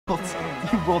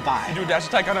you will die. You do a dash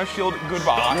attack on our shield,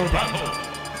 goodbye. Little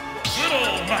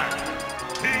Mac.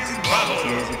 Team battle.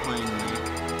 Is he playing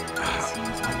Mac?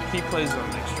 Seems like He plays a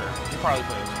mixture. He probably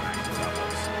plays Mac without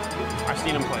those. I've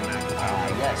seen him play Mac without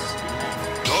those. yes.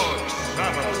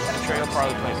 Trey will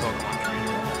probably play Pokemon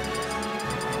Trainer.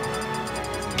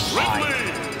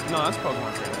 No, that's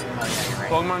Pokemon Trainer. Oh, yeah, you're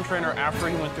right. Pokemon Trainer, after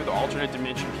he went through the alternate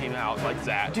dimension, came out like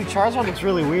that. Dude, Charizard looks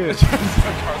really weird.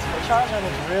 Charizard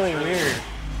looks really weird.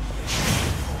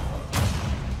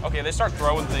 Okay, they start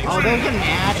throwing things. Oh, they're getting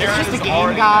mad. It's Aaron just a is game,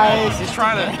 already guys. mad. He's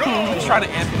trying to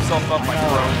amp himself up by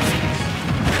throwing things.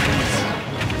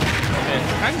 Okay,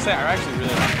 can I just say I actually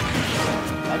really like it.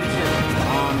 I do too.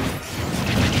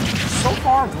 So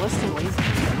far, Glist+Lazyboredom.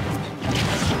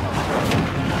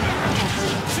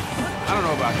 I don't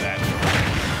know about that.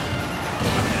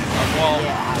 Well,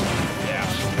 yeah.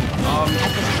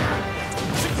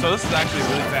 So this is actually a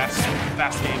really fast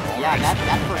game. Yeah, that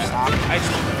first stop.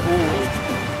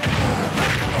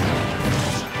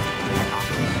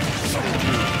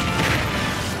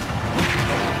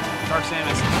 Dark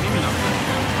Samus, maybe not.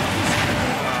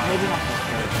 Maybe not.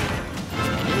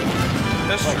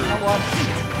 That's But true. you know what?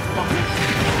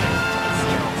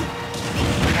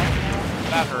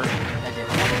 That hurt. That did.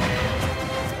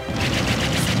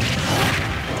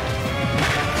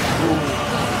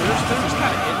 They're just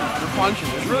kind of hitting. They're punching.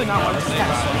 There's really not much to say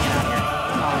about it.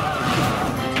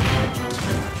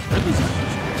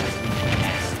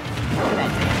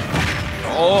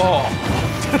 Oh!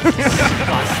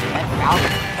 That valve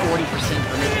is 40%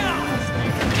 for me.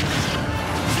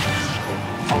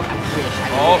 Oh, I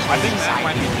wish. I think Mac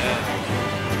might be dead.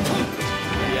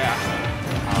 Yeah.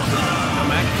 No,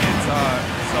 Mac can't,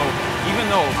 so even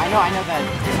though... I know that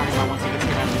you're talking about once he gets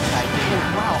hit on this side.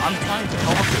 Wow, I'm trying to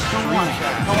come up with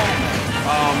screenshot.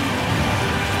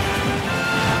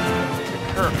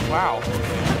 Kirk, wow.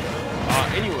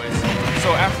 Anyways,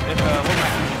 so after, if when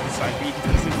Mac gets this side beat,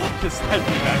 his side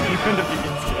beat back even if he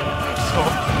gets hit. So,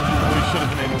 we should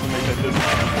have been able to make that this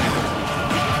time.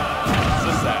 It's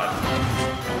so sad.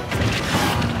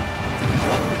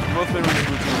 Both been really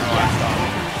good in the last stop.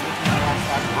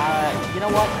 You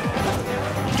know what?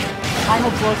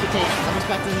 Final clositations. I'm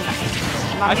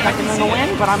not expecting them to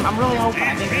win, but I'm really hoping.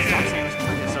 I think this Dark Samus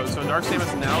can win. So Dark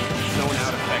Samus now known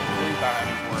out effectively without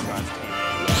having to worry about his team.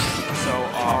 So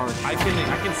I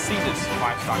can see this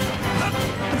 5-stock. That's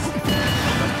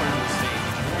part of the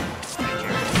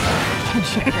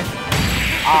same.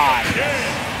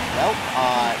 Well,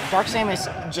 Dark Samus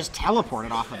just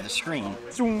teleported off of the screen.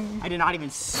 I did not even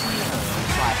see her.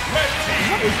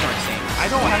 What is Dark Samus? I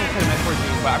haven't played Metroid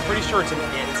games, but I'm pretty sure it's an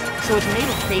it. So it's made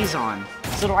of Phazon.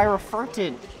 So do I refer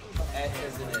to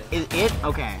is it?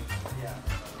 Okay.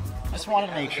 Just wanted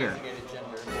to make sure.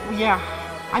 Yeah.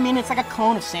 I mean, it's like a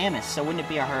clone of Samus, so wouldn't it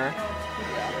be a her?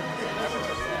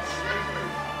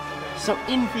 So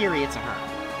in theory, it's a her.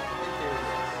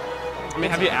 I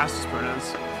mean, have you asked his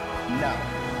pronouns? No,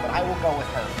 but I will go with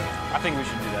her. I think we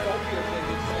should do that.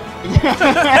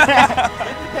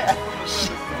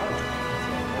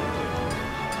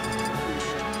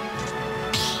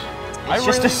 It's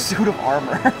just a suit of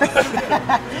armor.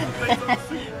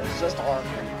 It's just armor.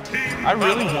 I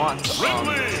really want.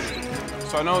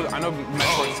 So I know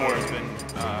Metroid 4 has been.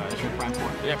 Metroid Prime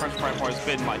 4. Yeah, Metroid Prime 4 has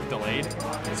been like delayed.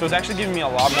 So it's actually giving me a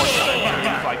lot more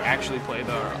time to like actually play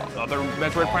the other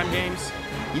Metroid Prime games.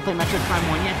 You play Metroid Prime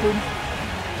 1 yet, dude?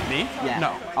 Me? Yeah.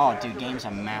 No. Oh, dude, game's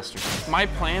a masterpiece. My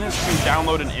plan is to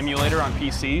download an emulator on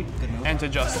PC and to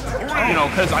just, you know,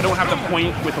 because I don't have to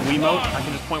point with the Wiimote, I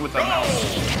can just point with the mouse.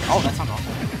 Oh, that sounds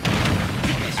awful.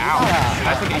 Ow.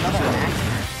 That's what another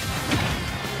actor.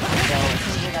 So,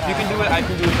 if you can do it, I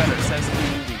can do it better. It says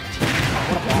easy.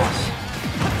 What a boss.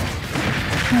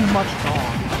 Too much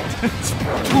dog.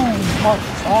 Too much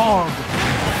dog.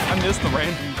 I miss the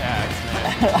random tags,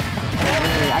 man.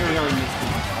 I really miss too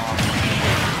much dog.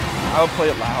 I'll play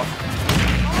it loud.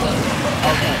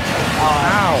 Okay.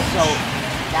 Ow. So,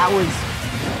 that was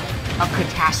a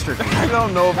catastrophe. I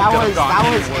don't know if it could have gone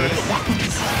any worse.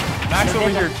 Max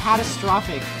over here.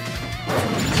 Catastrophic.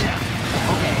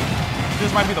 Okay.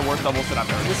 This might be the worst double set I've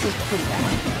ever. This is pretty bad.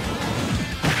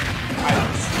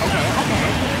 Okay.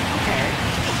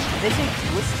 They say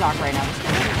Glist+Lazyboredom right now.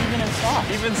 Even in stock.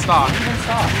 Even stock. Even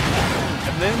stock.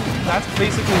 And then that's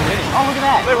basically winning. Oh, look at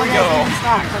that. There we go. Even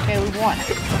stock. Okay, we won.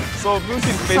 So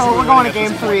Boosie's basically So we're going to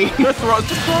game 3. Just throw it.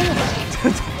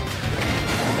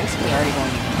 Basically already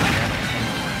going to game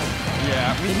 3.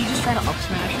 Yeah. Did he just try to up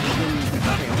smash and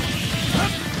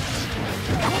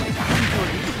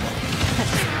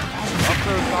Up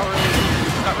throw is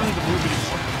not really the move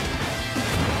anymore.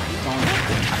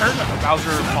 I heard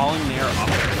Bowser falling near up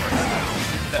there.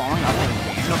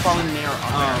 No, falling in the air.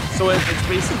 So it's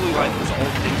basically like this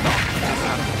old thing just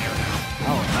out of the air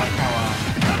now. Oh, it's like how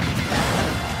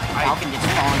Falcon gets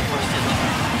fallen first in the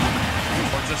air.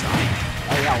 Or just Ike.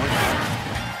 Oh yeah, we're good.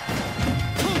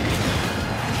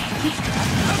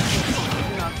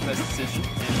 Maybe not the best decision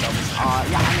in doubles.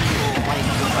 Yeah, I mean, like,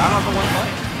 I don't have the one play.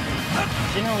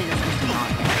 generally you're supposed to not.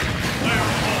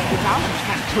 Bowser just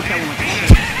kind of took everyone's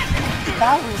face.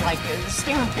 Bowser was like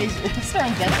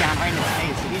staring dead down right in his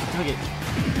face, and he just took it.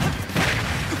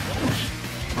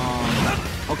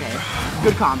 Okay,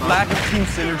 good combo. Lack of team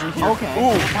synergy here. Okay.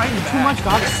 Ooh, fighting back. Too much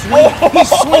dog is swinging. He's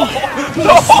swinging.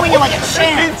 He's swinging like a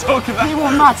champ. He took that. He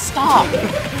will not stop.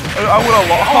 I would have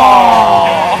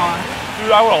lost.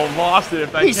 Dude, I would have lost it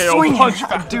if that He's KO swinging. punch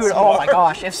back. Dude, oh my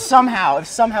gosh. If somehow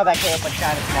that KO punch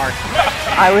got its mark,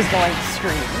 I was going to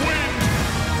scream.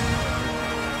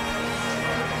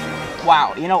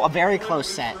 Wow, you know, a very close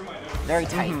set. Very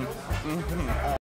tight.